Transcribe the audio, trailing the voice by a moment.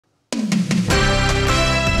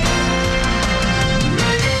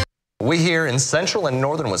We here in central and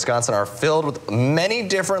northern Wisconsin are filled with many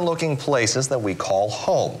different looking places that we call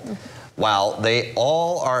home. While they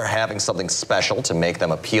all are having something special to make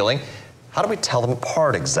them appealing, how do we tell them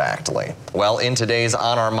apart exactly? Well, in today's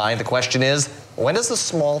On Our Mind, the question is, when does a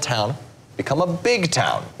small town become a big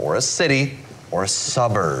town, or a city, or a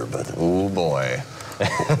suburb? Ooh, boy.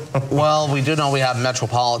 Well, we do know we have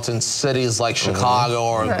metropolitan cities like Chicago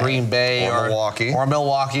or Green Bay or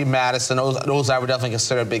Milwaukee, Madison. Those I would definitely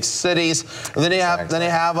consider big cities. And then you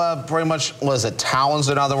have pretty much, what is it, towns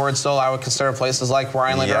in other words. So I would consider places like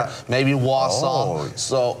Rhinelander, maybe Wausau.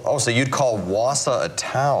 So you'd call Wausau a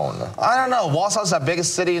town? I don't know. Wausau's the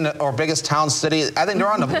biggest city or biggest town city. I think they're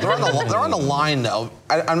on the line though.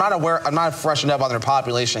 I'm not freshened up on their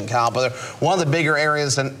population count, but they're one of the bigger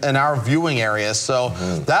areas in our viewing areas. So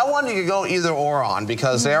that one you could go either or on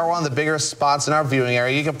because they are one of the bigger spots in our viewing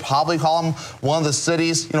area. You could probably call them one of the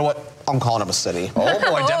cities. You know what? I'm calling them a city. Oh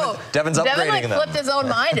boy, Devin's upgrading Devin flipped his own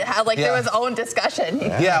mind. It had there was own discussion.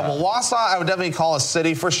 Yeah, well, Wausau I would definitely call a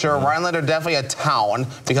city for sure. Rhinelander definitely a town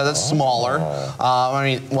because it's smaller. I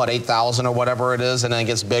mean, what, 8,000 or whatever it is, and then it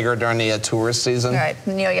gets bigger during the tourist season. Right,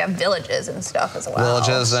 and, you have villages and stuff as well.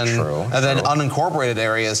 Villages and then unincorporated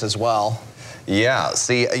areas as well. Yeah,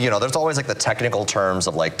 see, there's always like the technical terms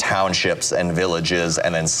of like townships and villages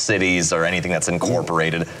and then cities or anything that's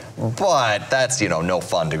incorporated, but that's, no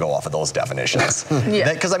fun to go off of those definitions.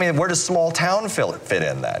 Because, I mean, where does small town fit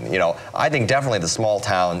in then? I think definitely the small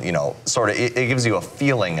town, sort of, it gives you a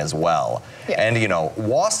feeling as well. And,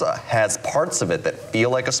 Wausau has parts of it that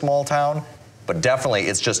feel like a small town, but definitely,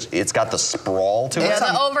 it's got the sprawl to it. Yeah,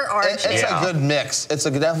 the overarching. It's a good mix. It's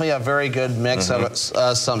definitely a very good mix of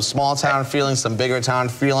some small town feelings, some bigger town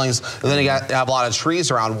feelings. And then you have a lot of trees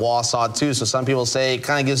around Wausau too. So some people say it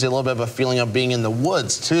kind of gives you a little bit of a feeling of being in the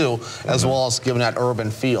woods too, as well as giving that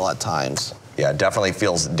urban feel at times. Yeah, it definitely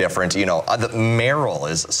feels different. Merrill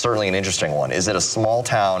is certainly an interesting one. Is it a small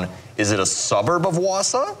town? Is it a suburb of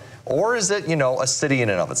Wausau? Or is it, a city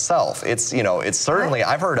in and of itself? It's, it's certainly,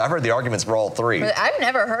 I've heard the arguments for all three. But I've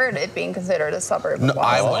never heard it being considered a suburb. No,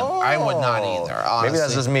 I would not either, honestly. Maybe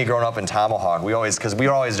that's just me growing up in Tomahawk. Because we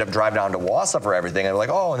always drive down to Wausau for everything. And we're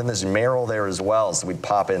like, oh, and then there's Merrill there as well, so we'd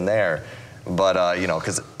pop in there. But,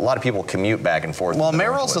 because a lot of people commute back and forth. Well,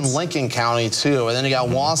 Merrill's in Lincoln County, too. And then you got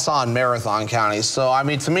Wausau and Marathon County. So, I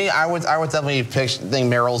mean, to me, I would definitely think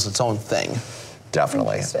Merrill's its own thing.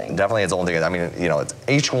 Definitely its own thing. I mean,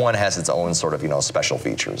 each one has its own sort of, special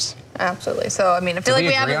features. Absolutely. So, I mean, I feel like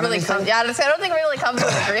we haven't really come. Yeah, I don't think we really come to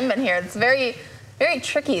an agreement here. It's very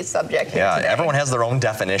tricky subject here today. Everyone has their own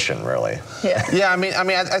definition, really. Yeah, I mean,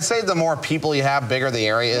 I'd say the more people you have, bigger the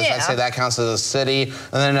area is. I'd say that counts as a city. And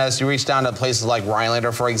then as you reach down to places like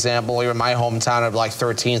Rhinelander, for example, even my hometown of like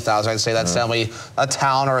 13,000, I'd say that's definitely a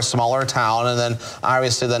town or a smaller town. And then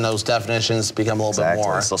obviously then those definitions become a little bit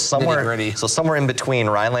more nitty-gritty. So somewhere in between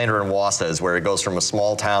Rhinelander and Wausau is where it goes from a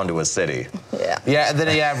small town to a city. Yeah, and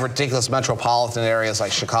then you have ridiculous metropolitan areas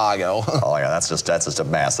like Chicago. Oh yeah, that's just a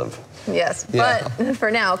massive. Yes, but for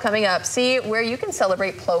now, coming up, see where you can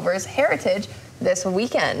celebrate Plover's heritage this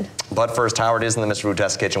weekend. But first, Howard is in the Mr. Food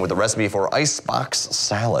Test Kitchen with the recipe for icebox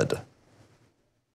salad.